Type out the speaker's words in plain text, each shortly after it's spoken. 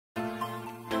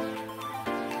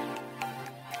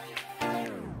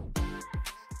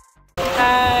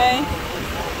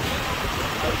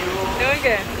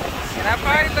Get our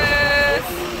party bus.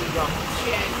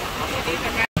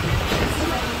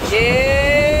 Yeah.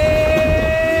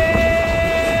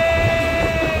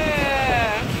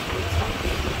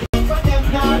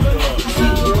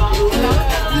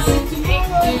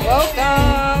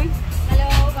 Welcome.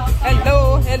 Hello,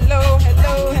 hello,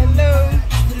 hello, hello.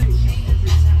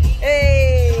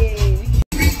 Hey.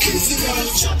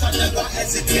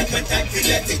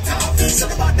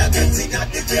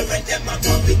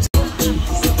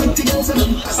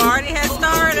 Party has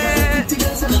started.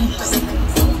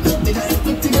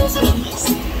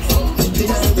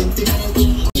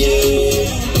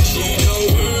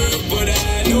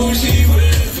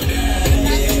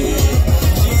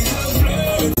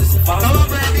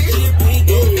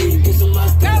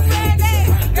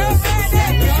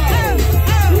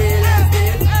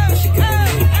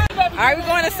 Alright, we're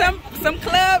going to some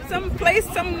club, some place,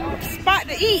 some spot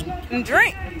to eat and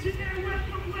drink.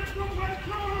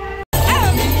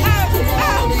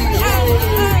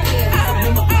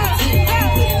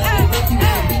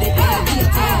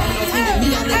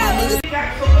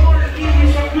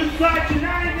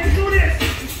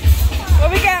 What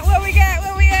we got? What we got?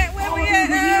 Where we at? Where we at?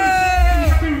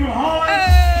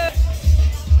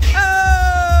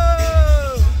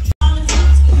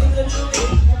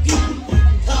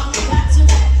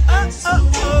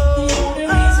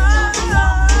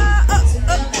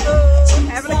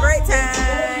 Having a great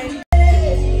time.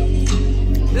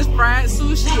 This fried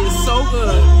sushi is so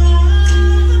good.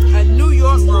 A New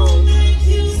York roll.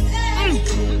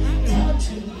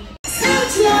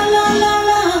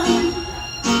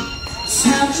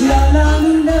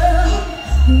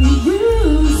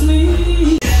 Use me.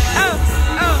 Oh,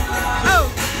 oh, oh.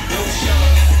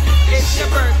 It's your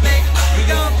birthday. We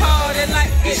gon' party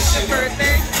like it's your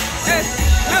birthday.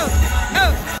 Oh,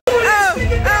 oh, oh, oh,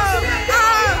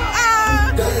 oh,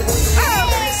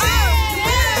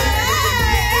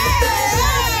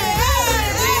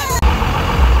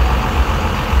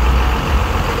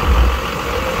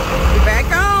 We're back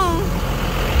on.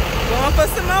 Going for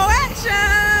some more action.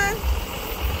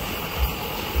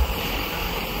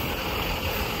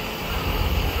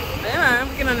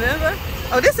 We get on another.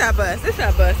 Oh, this our bus. This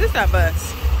our bus. This our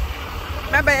bus.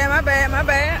 My bad. My bad. My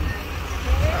bad.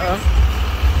 Uh-oh.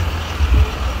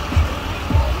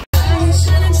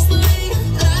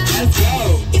 Let's go.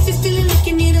 If you're feeling like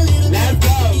you need a little, let's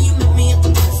go. You met me at the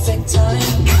perfect time.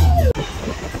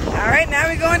 All right, now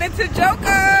we're going into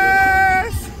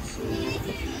Jokers.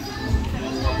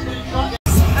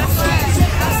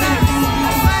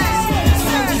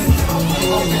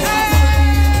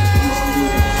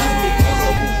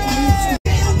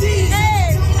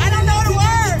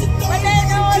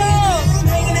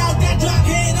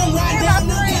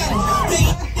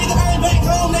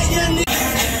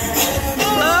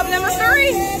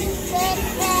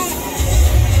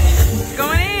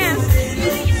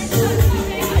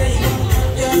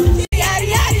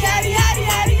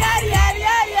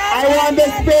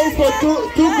 Space for two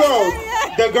girls,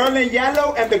 the girl in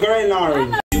yellow and the girl in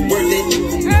orange.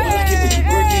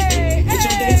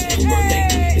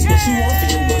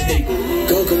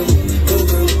 Go girl, go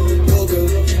girl, go girl,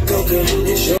 go girl,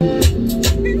 it's your.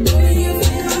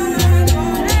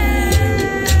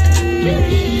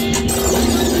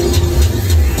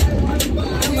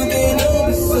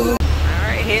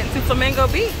 Alright, heading to Flamingo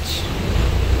Beach.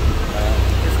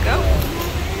 Let's go.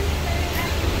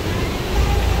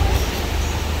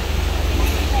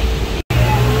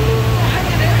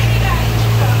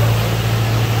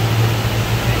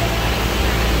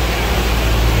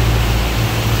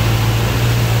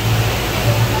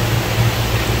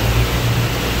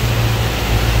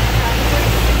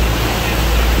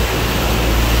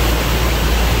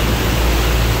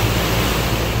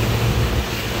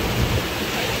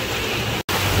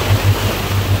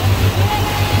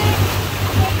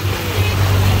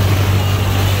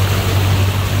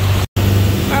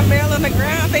 On the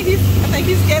ground. I think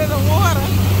he's scared of the water.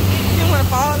 He don't want to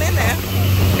fall in there.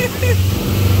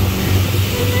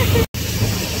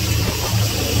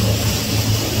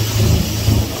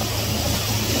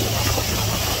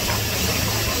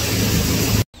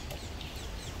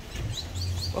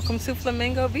 Welcome to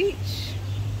Flamingo Beach.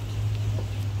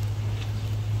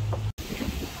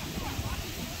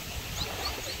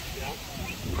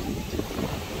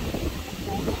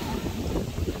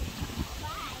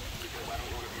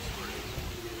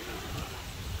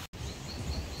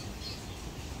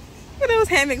 Look at those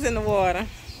hammocks in the water.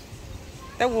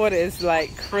 That water is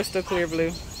like crystal clear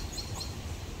blue.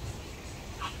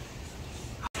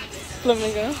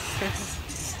 Flamingo.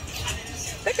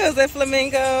 There goes that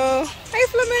flamingo. Hey,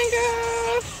 flamingo.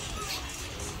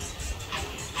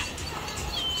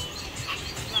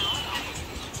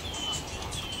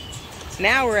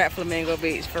 Now we're at Flamingo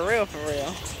Beach. For real, for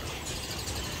real.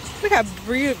 Look how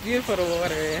beautiful the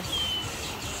water is.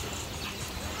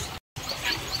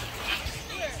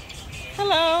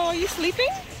 Hello, are you sleeping?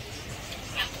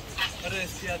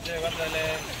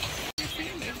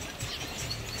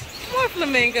 More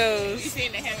flamingos. You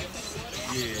seen the heavy?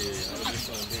 Yeah.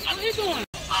 How you doing?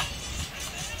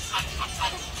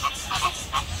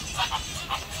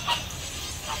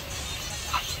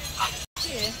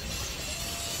 Yeah.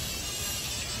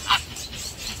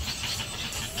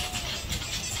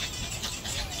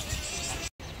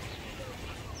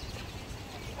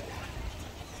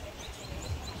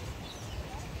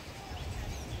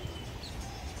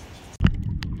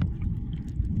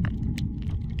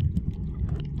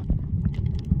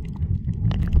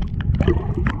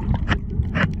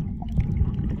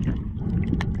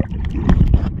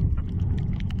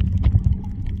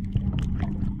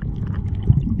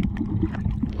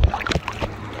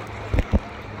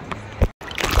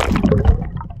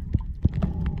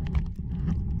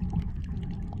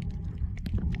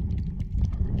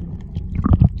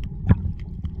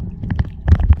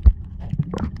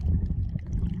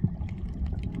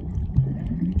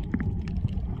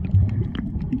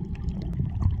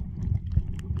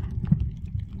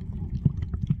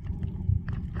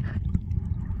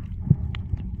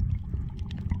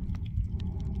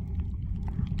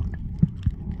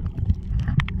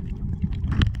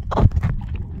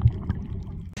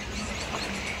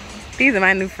 These are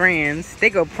my new friends. They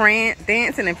go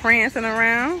dancing and prancing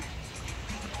around.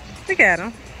 Look at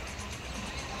them.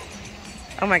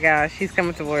 Oh my gosh, she's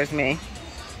coming towards me.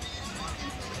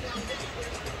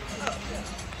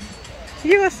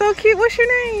 You are so cute. What's your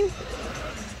name?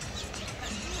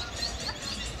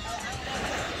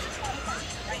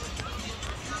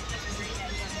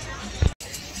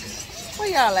 Where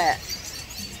y'all at?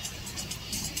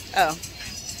 Oh.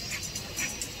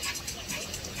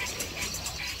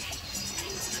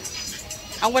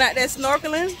 I went out there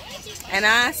snorkeling and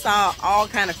I saw all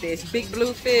kind of fish. Big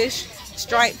blue fish,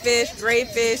 striped fish, gray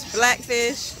fish, black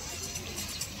fish.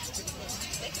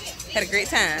 Had a great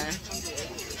time.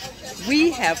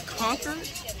 We have conquered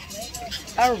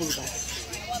Aruba.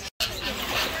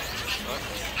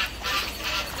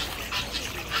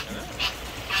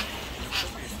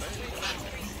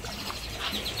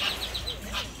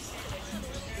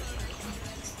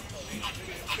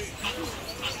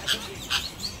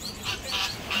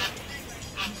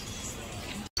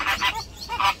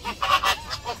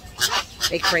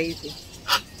 They crazy.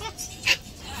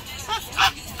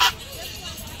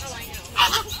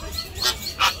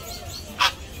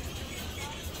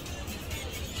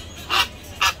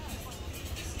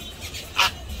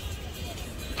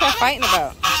 What y'all fighting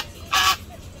about?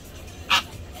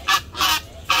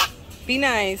 Be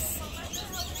nice.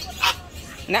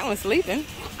 And that one's sleeping.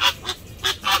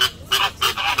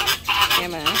 Yeah,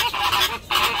 man.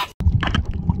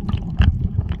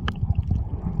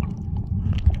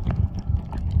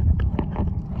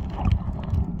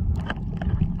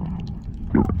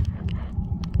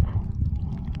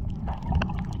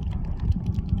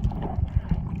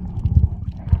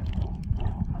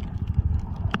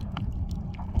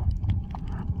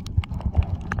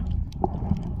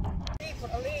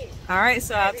 All right,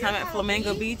 so our time at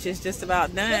Flamingo Beach is just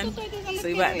about done. So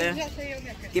we about to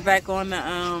get back on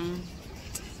the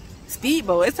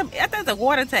speedboat. I thought it's a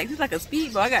water taxi. It's like a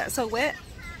speedboat. I got so wet.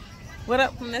 What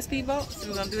up from that speedboat? So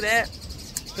we're gonna do that.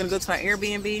 We're gonna go to our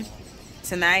Airbnb.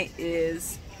 Tonight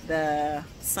is the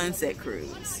sunset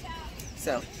cruise.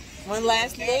 So one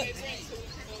last look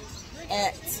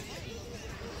at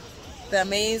the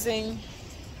amazing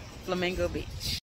Flamingo Beach.